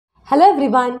Hello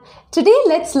everyone. Today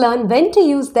let's learn when to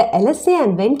use the LSA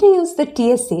and when to use the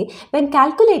TSA when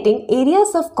calculating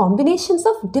areas of combinations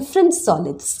of different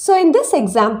solids. So in this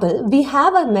example, we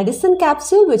have a medicine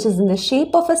capsule which is in the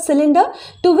shape of a cylinder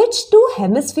to which two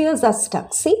hemispheres are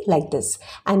stuck. See, like this.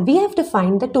 And we have to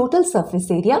find the total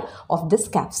surface area of this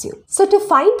capsule. So to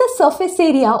find the surface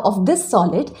area of this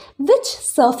solid, which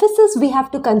surfaces we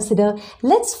have to consider,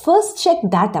 let's first check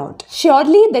that out.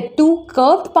 Surely the two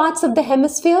curved parts of the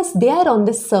hemispheres, they are on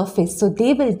the surface, so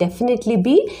they will definitely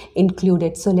be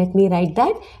included. So let me write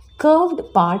that, curved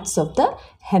parts of the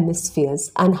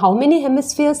hemispheres. And how many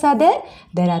hemispheres are there?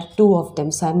 There are two of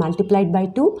them, so I multiplied by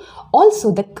 2.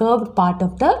 Also the curved part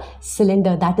of the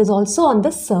cylinder, that is also on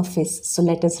the surface. So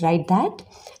let us write that,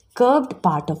 curved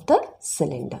part of the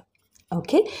cylinder.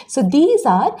 Okay, so these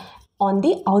are on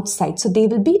the outside, so they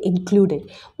will be included.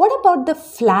 What about the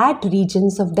flat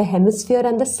regions of the hemisphere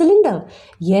and the cylinder?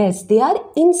 Yes, they are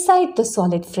inside the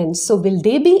solid, friends. So will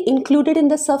they be included in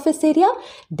the surface area?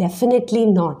 Definitely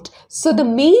not. So the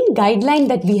main guideline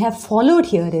that we have followed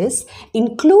here is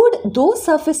include those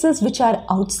surfaces which are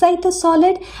outside the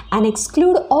solid and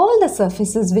exclude all the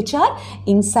surfaces which are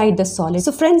inside the solid.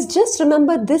 So friends, just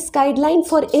remember this guideline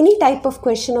for any type of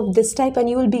question of this type and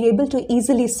you will be able to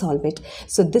easily solve it.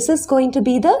 So this is going to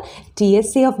be the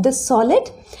TSA of the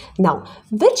solid. Now,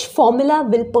 which formula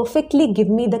will perfectly give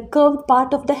me the curved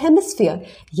part of the hemisphere?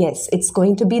 Yes, it's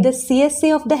going to be the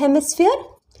CSA of the hemisphere.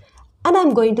 And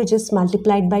I'm going to just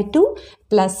multiply it by 2.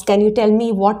 Plus, can you tell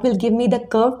me what will give me the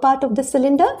curved part of the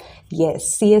cylinder?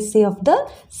 Yes, CSA of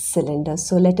the cylinder.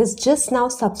 So let us just now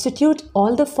substitute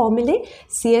all the formulae.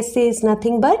 CSA is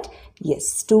nothing but,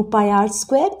 yes, 2 pi r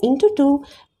square into 2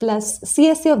 plus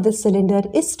CSA of the cylinder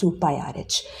is 2 pi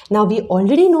RH. Now we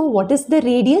already know what is the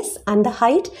radius and the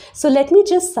height. So let me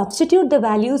just substitute the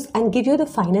values and give you the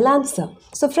final answer.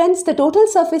 So friends, the total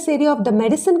surface area of the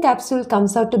medicine capsule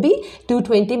comes out to be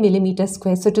 220 millimeters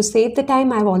square. So to save the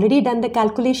time, I've already done the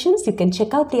calculations. You can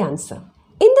check out the answer.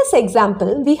 In this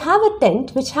example, we have a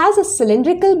tent which has a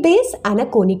cylindrical base and a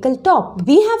conical top.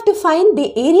 We have to find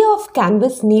the area of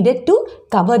canvas needed to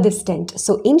cover this tent.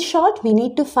 So in short, we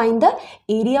need to find the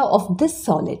area of this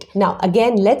solid. Now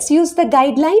again, let's use the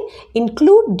guideline.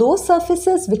 Include those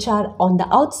surfaces which are on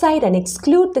the outside and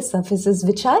exclude the surfaces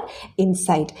which are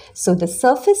inside. So the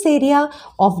surface area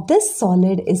of this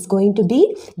solid is going to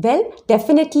be, well,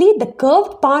 definitely the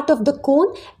curved part of the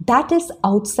cone, that is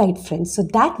outside, friends. So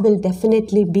that will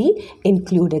definitely be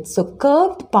included. So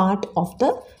curved part of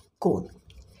the cone.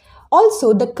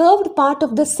 Also the curved part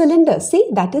of the cylinder, see,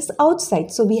 that is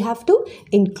outside. So we have to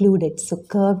include it. So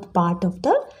curved part of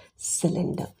the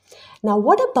cylinder. Now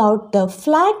what about the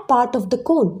flat part of the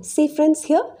cone? See friends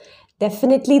here,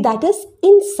 definitely that is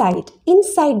inside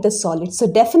the solid.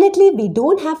 So definitely we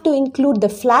don't have to include the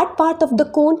flat part of the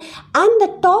cone and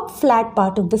the top flat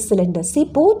part of the cylinder. See,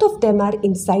 both of them are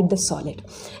inside the solid.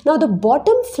 Now the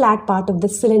bottom flat part of the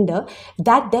cylinder,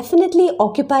 that definitely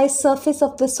occupies surface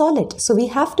of the solid. So we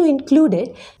have to include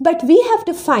it, but we have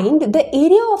to find the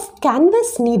area of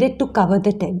canvas needed to cover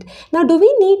the tent. Now do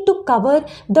we need to cover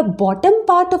the bottom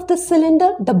part of the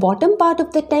cylinder, the bottom part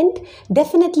of the tent?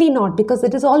 Definitely not, because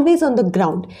it is always on the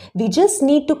ground. We just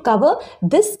need to cover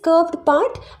this curved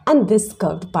part and this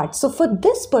curved part. So for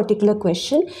this particular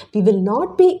question, we will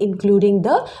not be including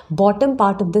the bottom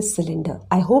part of the cylinder.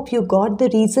 I hope you got the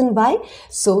reason why.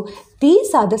 So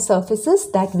these are the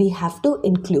surfaces that we have to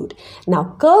include.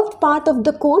 Now curved part of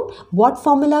the cone, what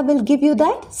formula will give you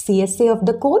that? CSA of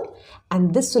the cone,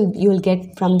 and this will you will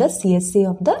get from the CSA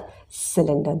of the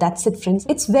cylinder. That's it, friends.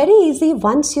 It's very easy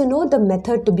once you know the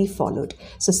method to be followed.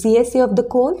 So CSA of the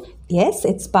cone, yes,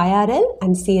 it's pi RL,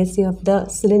 and CSA of the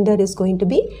cylinder is going to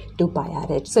be 2 pi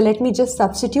RH. So let me just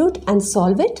substitute and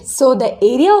solve it. So the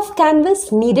area of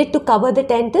canvas needed to cover the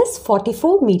tent is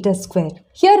 44 meters square.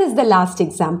 Here is the last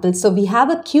example. So we have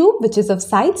a cube which is of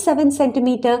side 7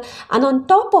 centimeter and on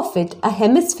top of it a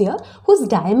hemisphere whose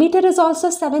diameter is also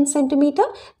 7 centimeter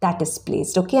that is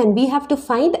placed. Okay, and we have to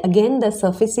find again the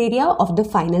surface area of the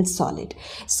final solid.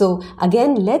 So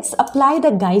again, let's apply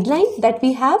the guideline that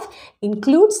we have.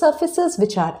 Include surfaces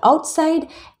which are outside,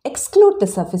 exclude the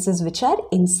surfaces which are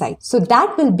inside. So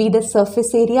that will be the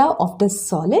surface area of the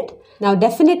solid. Now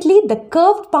definitely the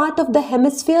curved part of the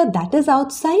hemisphere, that is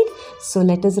outside. So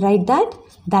let us write that.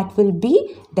 That will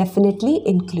be definitely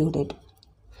included.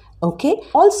 Okay.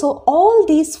 Also, all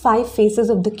these 5 faces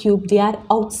of the cube, they are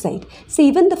outside. See,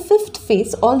 even the 5th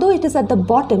face, although it is at the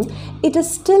bottom, it is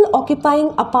still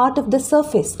occupying a part of the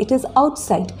surface. It is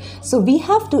outside. So we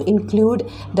have to include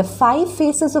the 5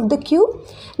 faces of the cube.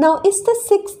 Now, is the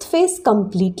 6th face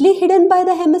completely hidden by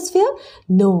the hemisphere?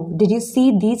 No. Did you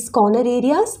see these corner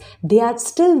areas? They are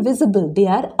still visible. They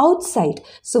are outside.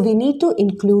 So we need to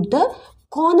include the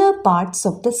corner parts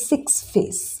of the 6th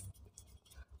face.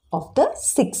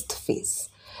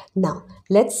 Now,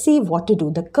 let's see what to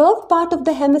do. The curved part of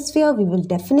the hemisphere we will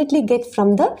definitely get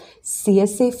from the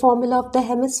CSA formula of the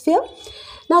hemisphere.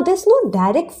 Now, there's no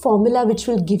direct formula which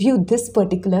will give you this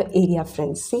particular area,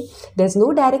 friends. See, there's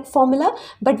no direct formula,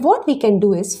 but what we can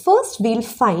do is first we'll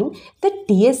find the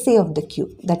TSA of the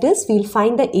cube. That is, we'll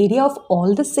find the area of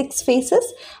all the 6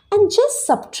 faces and just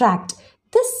subtract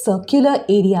this circular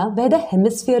area where the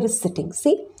hemisphere is sitting.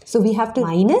 See? So we have to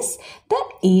minus the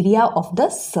area of the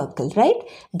circle, right?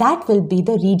 That will be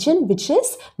the region which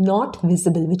is not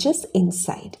visible, which is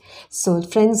inside. So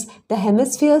friends, the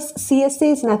hemisphere's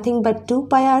CSA is nothing but 2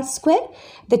 pi r square.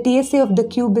 The TSA of the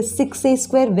cube is 6a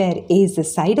square, where a is the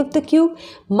side of the cube,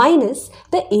 minus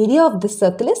the area of the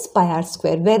circle is pi r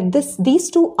square, where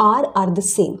these two are the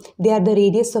same. They are the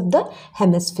radius of the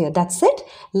hemisphere. That's it.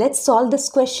 Let's solve this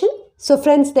question. So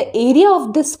friends, the area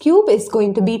of this cube is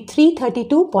going to be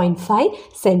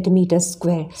 332.5 centimeters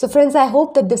square. So friends, I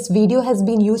hope that this video has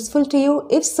been useful to you.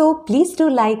 If so, please do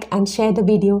like and share the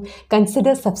video.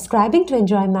 Consider subscribing to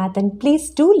Enjoy Math, and please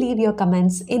do leave your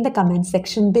comments in the comment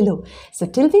section below. So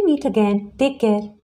till we meet again, take care.